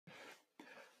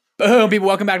Boom, people,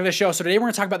 welcome back to the show. So today we're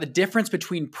going to talk about the difference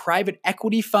between private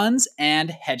equity funds and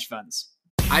hedge funds.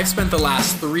 I've spent the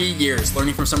last 3 years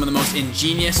learning from some of the most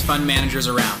ingenious fund managers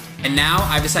around. And now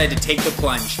I've decided to take the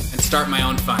plunge and start my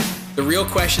own fund. The real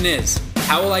question is,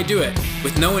 how will I do it?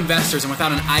 With no investors and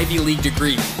without an Ivy League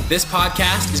degree, this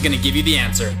podcast is going to give you the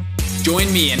answer.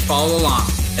 Join me and follow along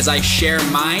as I share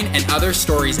mine and other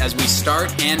stories as we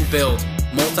start and build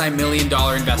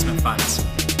multi-million-dollar investment funds.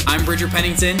 I'm Bridger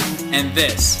Pennington, and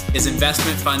this is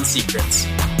Investment Fund Secrets.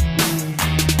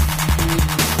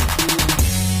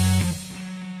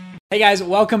 Hey guys,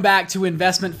 welcome back to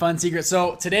Investment Fund Secrets.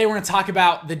 So today we're going to talk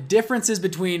about the differences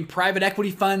between private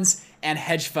equity funds and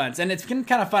hedge funds. And it's been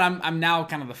kind of fun. I'm now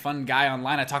kind of the fun guy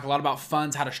online. I talk a lot about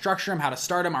funds, how to structure them, how to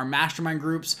start them, our mastermind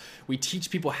groups. We teach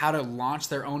people how to launch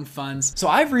their own funds. So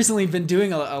I've recently been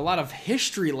doing a lot of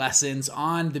history lessons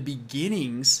on the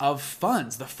beginnings of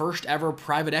funds, the first ever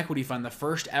private equity fund, the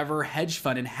first ever hedge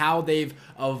fund, and how they've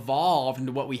evolved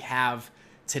into what we have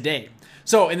today.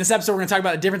 So in this episode, we're going to talk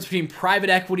about the difference between private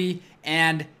equity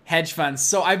and hedge funds.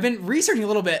 So I've been researching a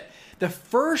little bit. The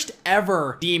first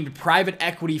ever deemed private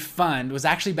equity fund was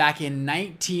actually back in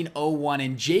 1901,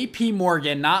 and JP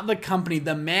Morgan, not the company,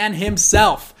 the man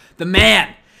himself, the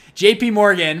man, JP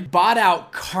Morgan bought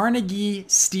out Carnegie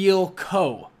Steel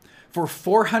Co. for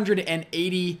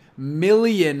 $480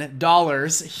 million.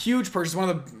 Huge purchase, one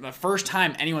of the first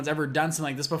time anyone's ever done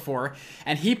something like this before.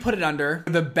 And he put it under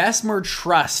the Bessemer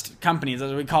Trust Company,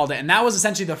 as we called it. And that was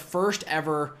essentially the first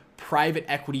ever private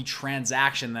equity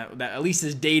transaction that at least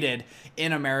is dated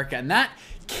in America. And that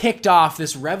kicked off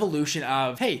this revolution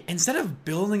of, hey, instead of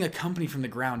building a company from the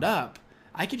ground up,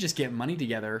 I could just get money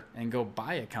together and go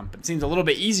buy a company. Seems a little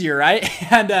bit easier, right?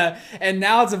 And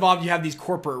now it's evolved. You have these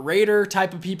corporate raider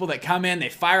type of people that come in, they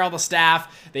fire all the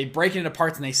staff, they break it into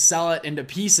parts and they sell it into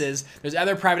pieces. There's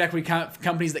other private equity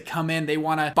companies that come in, they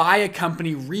want to buy a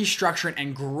company, restructure it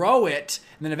and grow it,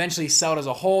 and then eventually sell it as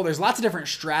a whole. There's lots of different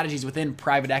strategies within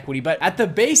private equity, but at the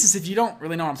basis, if you don't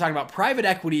really know what I'm talking about, private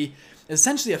equity is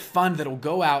essentially a fund that will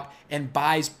go out and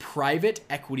buys private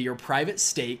equity or private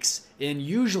stakes in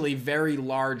usually very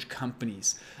large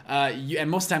companies. And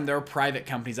most of the time they're private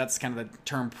companies. That's kind of the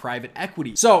term private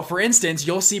equity. So for instance,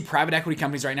 you'll see private equity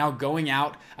companies right now going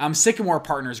out. Sycamore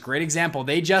Partners, great example.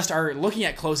 They just are looking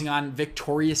at closing on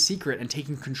Victoria's Secret and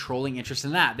taking controlling interest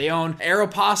in that. They own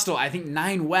Aeropostale, I think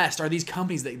Nine West are these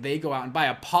companies that they go out and buy.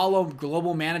 Apollo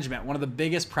Global Management, one of the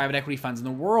biggest private equity funds in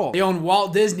the world. They own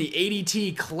Walt Disney,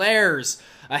 ADT, Claire's,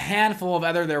 a handful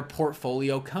of their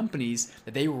portfolio companies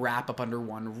that they wrap up under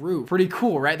one roof. Pretty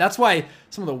cool, right? That's why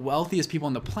some of the wealthiest people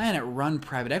on the planet run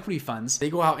private equity funds. They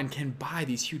go out and can buy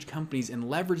these huge companies and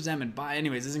leverage them and buy.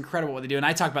 Anyways, it's incredible what they do. And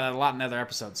I talk about that a lot in other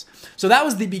episodes. So that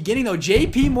was the beginning though.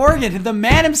 JP Morgan, the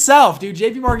man himself, dude.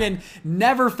 JP Morgan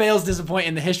never fails to disappoint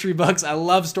in the history books. I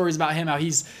love stories about him, how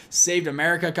he's saved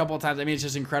America a couple of times. I mean, it's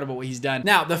just incredible what he's done.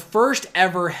 Now, the first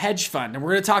ever hedge fund, and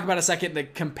we're going to talk about a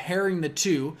second, comparing the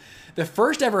two. The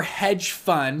first ever hedge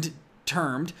fund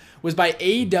termed was by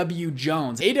A.W.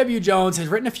 Jones. A.W. Jones has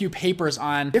written a few papers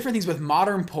on different things with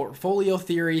modern portfolio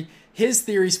theory, his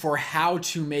theories for how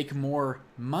to make more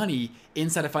money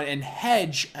inside a fund and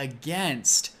hedge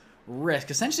against risk.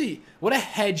 Essentially, what a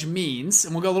hedge means,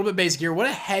 and we'll go a little bit basic here, what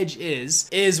a hedge is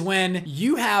when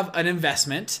you have an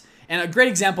investment. And a great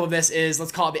example of this is,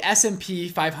 let's call it the S&P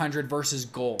 500 versus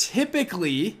gold.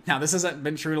 Typically, now this hasn't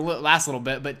been true to last little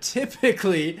bit, but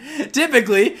typically,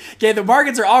 okay, the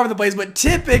markets are all over the place, but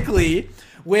typically,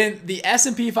 when the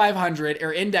S&P 500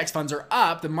 or index funds are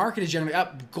up, the market is generally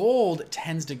up, gold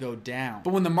tends to go down.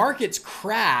 But when the markets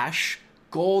crash,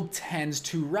 gold tends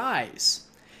to rise.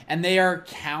 And they are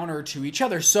counter to each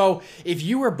other. So if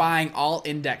you were buying all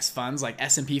index funds like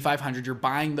S&P 500, you're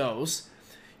buying those,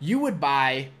 you would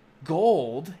buy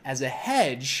gold as a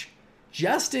hedge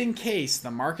just in case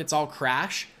the markets all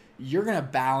crash. You're going to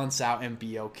balance out and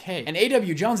be okay. And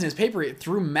A.W. Jones in his paper,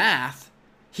 through math,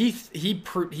 he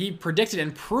predicted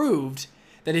and proved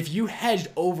that if you hedged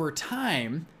over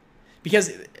time,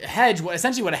 because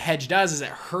essentially what a hedge does is it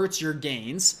hurts your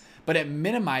gains, but it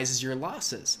minimizes your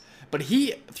losses. But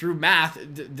he, through math,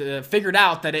 figured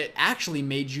out that it actually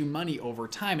made you money over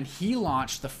time, and he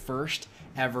launched the first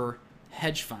ever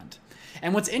hedge fund.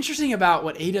 And what's interesting about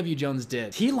what A.W. Jones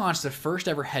did, he launched the first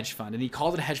ever hedge fund, and he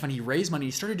called it a hedge fund. He raised money.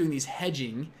 He started doing these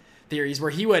hedging theories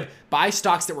where he would buy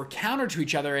stocks that were counter to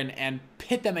each other and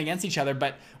pit them against each other,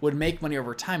 but would make money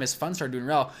over time as funds started doing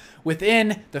well.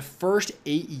 Within the first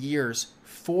 8 years,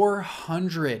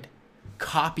 400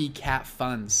 copycat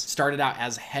funds started out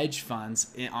as hedge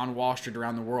funds on Wall Street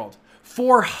around the world.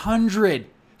 400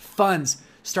 funds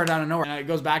started out of nowhere. And it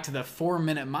goes back to the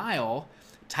 4-minute mile.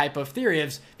 type of theory.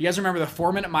 If you guys remember the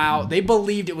 4-minute mile, they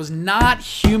believed it was not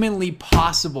humanly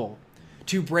possible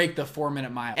to break the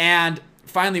 4-minute mile. And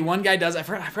finally, one guy does. I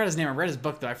forgot his name. I read his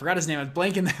book though. I forgot his name. I'm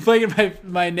blanking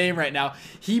my name right now.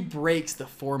 He breaks the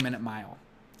 4-minute mile,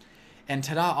 and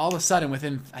ta-da! All of a sudden,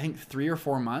 within I think 3 or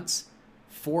 4 months,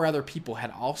 4 other people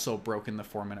had also broken the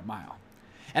 4-minute mile.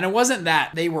 And it wasn't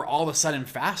that they were all of a sudden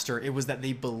faster. It was that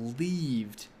they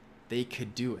believed they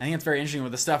could do it. I think it's very interesting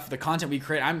with the content we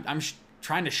create. I'm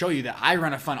trying to show you that I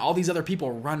run a fund. All these other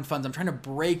people run funds. I'm trying to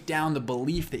break down the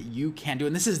belief that you can do it.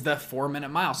 And this is the 4-minute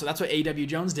mile. So that's what A.W.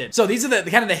 Jones did. So these are the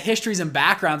kind of the histories and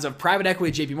backgrounds of private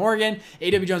equity, JP Morgan,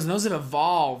 A.W. Jones, and those have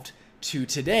evolved to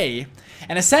today.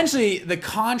 And essentially the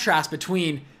contrast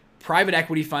between private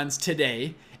equity funds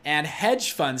today and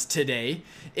hedge funds today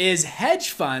is hedge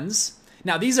funds.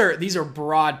 Now these are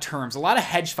broad terms. A lot of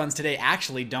hedge funds today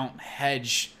actually don't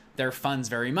hedge their funds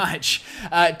very much.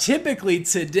 Typically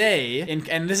today,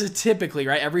 and this is typically,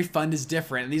 right? Every fund is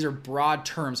different, and these are broad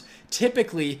terms.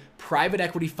 Typically, private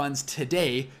equity funds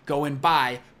today go and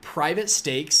buy private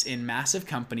stakes in massive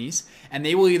companies, and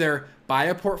they will either buy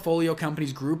a portfolio of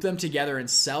companies, group them together, and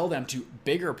sell them to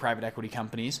bigger private equity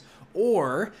companies,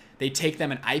 or they take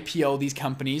them and IPO these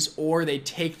companies, or they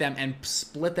take them and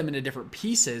split them into different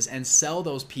pieces and sell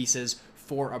those pieces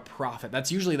for a profit.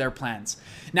 That's usually their plans.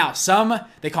 Now, some,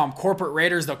 they call them corporate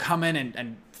raiders. They'll come in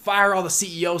and fire all the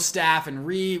CEO staff and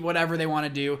whatever they want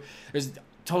to do. There's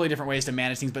totally different ways to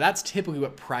manage things, but that's typically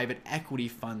what private equity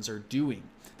funds are doing.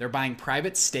 They're buying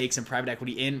private stakes and private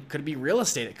equity in, could be real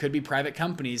estate, it could be private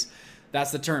companies.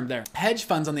 That's the term there. Hedge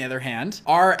funds, on the other hand,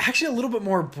 are actually a little bit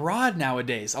more broad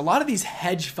nowadays. A lot of these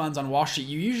hedge funds on Wall Street,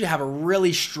 you usually have a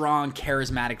really strong,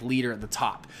 charismatic leader at the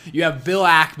top. You have Bill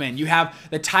Ackman, you have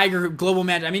the Tiger Group Global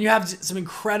Manager. I mean, you have some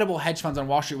incredible hedge funds on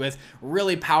Wall Street with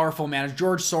really powerful managers.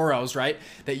 George Soros, right?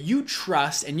 That you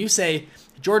trust, and you say,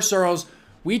 George Soros,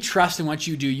 we trust in what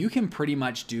you do. You can pretty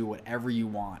much do whatever you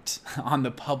want on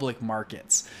the public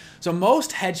markets. So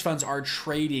most hedge funds are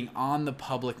trading on the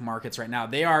public markets right now.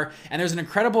 They are, and there's an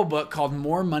incredible book called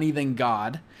More Money Than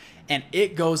God, and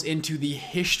it goes into the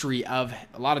history of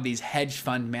a lot of these hedge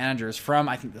fund managers from,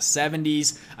 I think, the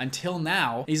 70s until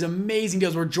now. These amazing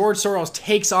deals where George Soros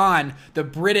takes on the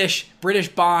British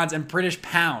bonds and British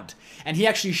pound, and he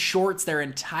actually shorts their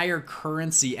entire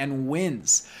currency and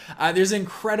wins. There's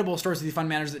incredible stories of these fund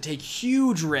managers that take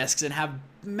huge risks and have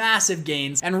massive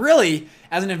gains. And really,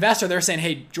 as an investor, they're saying,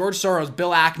 hey, George Soros,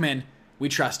 Bill Ackman, we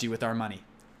trust you with our money.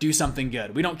 Do something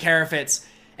good. We don't care if it's,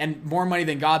 and More Money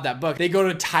Than God, that book, they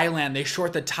go to Thailand, they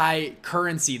short the Thai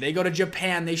currency. They go to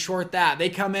Japan, they short that. They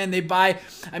come in, they buy.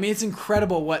 I mean, it's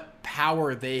incredible what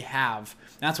power they have.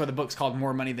 That's why the book's called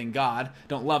More Money Than God.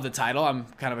 Don't love the title. I'm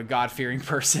kind of a God-fearing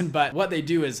person, but what they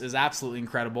do is absolutely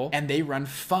incredible. And they run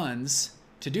funds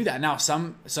to do that. Now,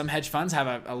 some hedge funds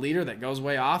have a leader that goes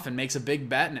way off and makes a big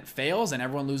bet and it fails and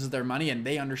everyone loses their money, and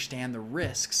they understand the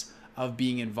risks of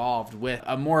being involved with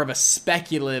a more of a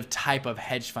speculative type of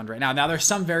hedge fund right now. Now, there's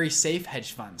some very safe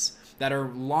hedge funds that are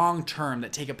long-term,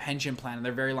 that take a pension plan, and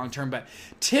they're very long-term. But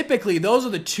typically, those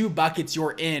are the two buckets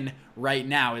you're in right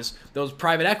now, is those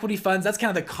private equity funds. That's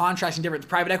kind of the contrasting difference.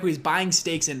 Private equity is buying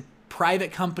stakes in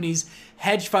private companies.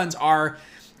 Hedge funds are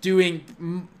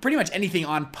doing pretty much anything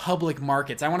on public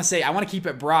markets. I want to keep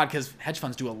it broad because hedge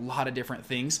funds do a lot of different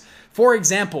things. For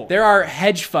example, there are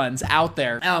hedge funds out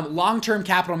there. Long-term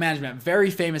Capital Management,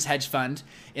 very famous hedge fund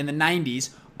in the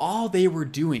 90s. All they were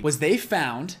doing was they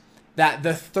found that the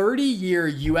 30-year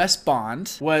US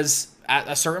bond was at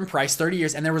a certain price, 30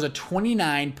 years, and there was a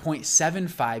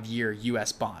 29.75-year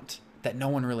US bond that no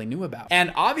one really knew about.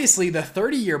 And obviously the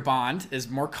 30-year bond is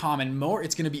more common,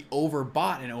 it's going to be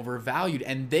overbought and overvalued.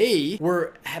 And they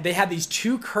had these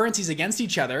two currencies against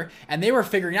each other, and they were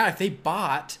figuring out if they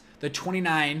bought the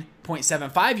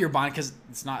 29.75-year bond, because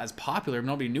it's not as popular,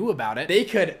 nobody knew about it, they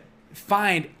could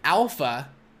find alpha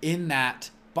in that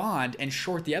bond and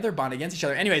short the other bond against each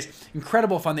other. Anyways,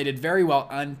 incredible fun. They did very well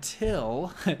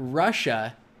until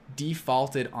Russia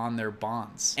defaulted on their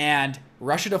bonds. And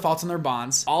Russia defaults on their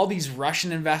bonds. All these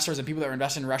Russian investors and people that were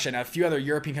investing in Russia and a few other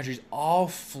European countries all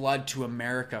flood to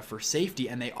America for safety,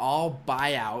 and they all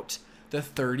buy out the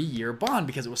 30-year bond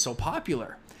because it was so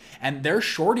popular. And they're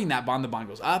shorting that bond. The bond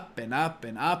goes up and up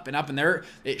and up and up, and they're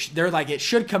like, it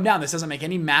should come down. This doesn't make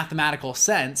any mathematical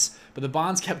sense, but the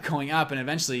bonds kept going up and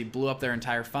eventually blew up their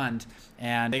entire fund,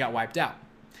 and they got wiped out.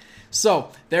 So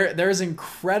there's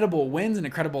incredible wins and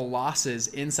incredible losses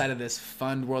inside of this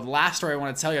fund world. The last story I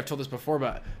want to tell you, I've told this before,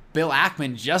 but Bill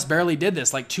Ackman just barely did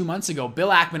this like 2 months ago.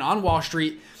 Bill Ackman on Wall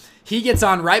Street, he gets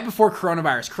on right before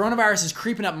coronavirus. Coronavirus is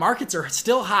creeping up. Markets are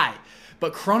still high.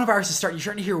 But coronavirus is you're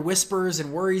starting to hear whispers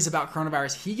and worries about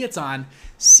coronavirus. He gets on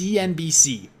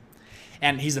CNBC,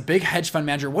 and he's a big hedge fund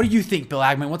manager. What do you think, Bill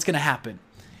Ackman? What's going to happen?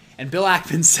 And Bill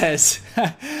Ackman says,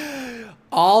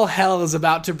 all hell is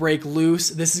about to break loose.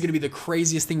 This is going to be the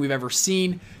craziest thing we've ever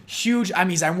seen. Huge. I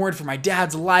mean, I'm worried for my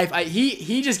dad's life.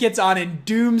 He just gets on in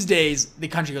doomsdays. The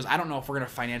country goes, I don't know if we're going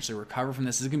to financially recover from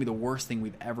this. This is going to be the worst thing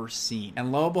we've ever seen.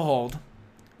 And lo and behold,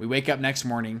 we wake up next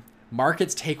morning.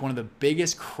 Markets take one of the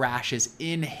biggest crashes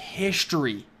in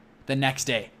history the next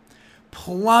day.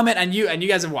 Plummet. And you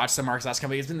guys have watched the markets last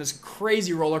couple of weeks. It's been this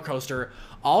crazy roller coaster,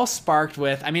 all sparked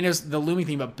with, I mean, it was the looming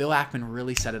thing, but Bill Ackman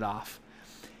really set it off.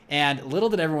 And little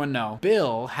did everyone know,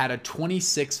 Bill had a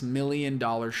 $26 million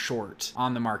short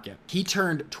on the market. He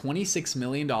turned $26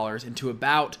 million into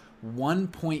about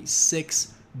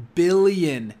 $1.6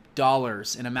 billion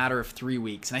in a matter of 3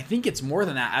 weeks. And I think it's more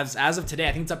than that. As of today,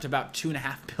 I think it's up to about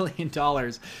 $2.5 billion.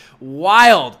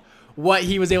 Wild what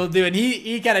he was able to do. And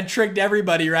he kind of tricked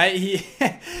everybody, right?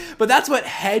 But that's what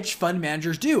hedge fund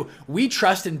managers do. We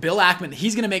trust in Bill Ackman.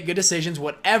 He's going to make good decisions,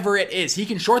 whatever it is. He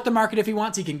can short the market if he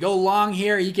wants. He can go long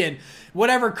here. He can,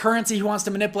 whatever currency he wants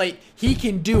to manipulate, he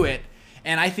can do it.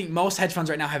 And I think most hedge funds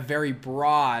right now have very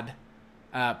broad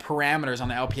parameters on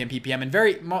the LPM, PPM, and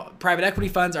private equity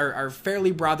funds are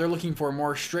fairly broad. They're looking for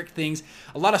more strict things.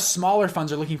 A lot of smaller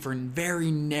funds are looking for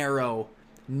very narrow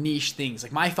niche things.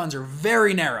 Like my funds are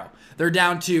very narrow. They're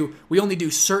down to, we only do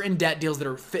certain debt deals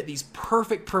that fit these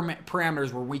perfect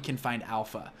parameters where we can find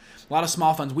alpha. A lot of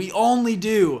small funds, we only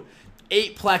do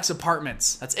 8-plex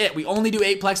apartments. That's it. We only do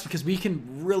 8-plex because we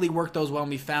can really work those well,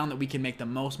 and we found that we can make the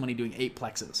most money doing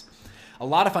 8-plexes. A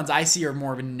lot of funds I see are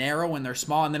more of a narrow when they're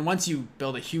small, and then once you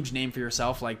build a huge name for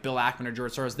yourself like Bill Ackman or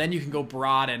George Soros, then you can go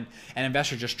broad and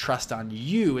investors just trust on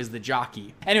you as the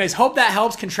jockey. Anyways, hope that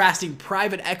helps contrasting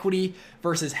private equity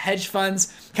versus hedge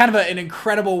funds. Kind of an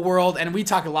incredible world, and we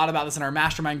talk a lot about this in our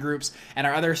mastermind groups and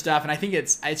our other stuff, and I think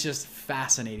it's just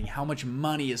fascinating how much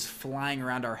money is flying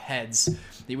around our heads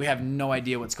that we have no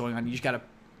idea what's going on. You just got to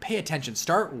pay attention.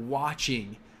 Start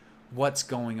watching what's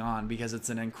going on, because it's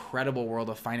an incredible world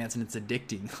of finance and it's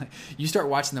addicting. You start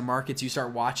watching the markets, you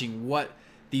start watching what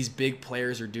these big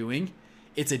players are doing.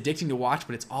 It's addicting to watch,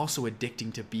 but it's also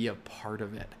addicting to be a part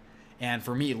of it. And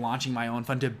for me, launching my own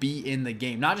fund, to be in the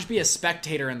game, not just be a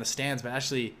spectator in the stands, but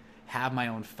actually have my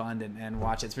own fund and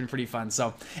watch it. It's been pretty fun.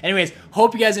 So anyways,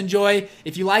 hope you guys enjoy.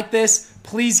 If you like this,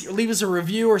 please leave us a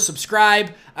review or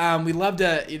subscribe. We'd love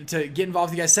to get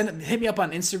involved with you guys. Hit me up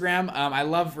on Instagram. I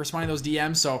love responding to those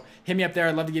DMs, so hit me up there.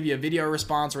 I'd love to give you a video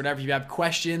response or whatever. If you have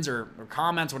questions or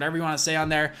comments, whatever you want to say on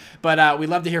there. But we'd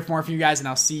love to hear more from you guys, and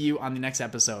I'll see you on the next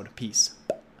episode. Peace.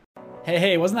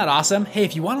 Hey, wasn't that awesome? Hey,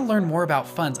 if you want to learn more about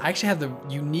funds, I actually have the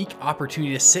unique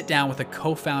opportunity to sit down with a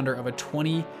co-founder of a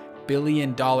 $20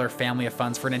 billion family of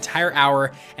funds for an entire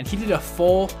hour, and he did a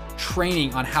full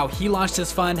training on how he launched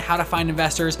his fund, how to find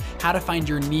investors, how to find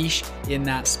your niche in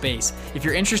that space. If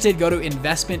you're interested, go to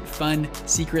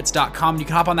investmentfundsecrets.com. You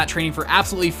can hop on that training for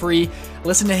absolutely free.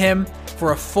 Listen to him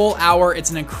for a full hour.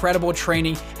 It's an incredible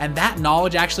training, and that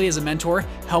knowledge actually as a mentor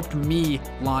helped me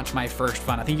launch my first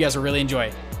fund. I think you guys will really enjoy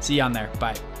it. See you on there.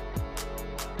 Bye.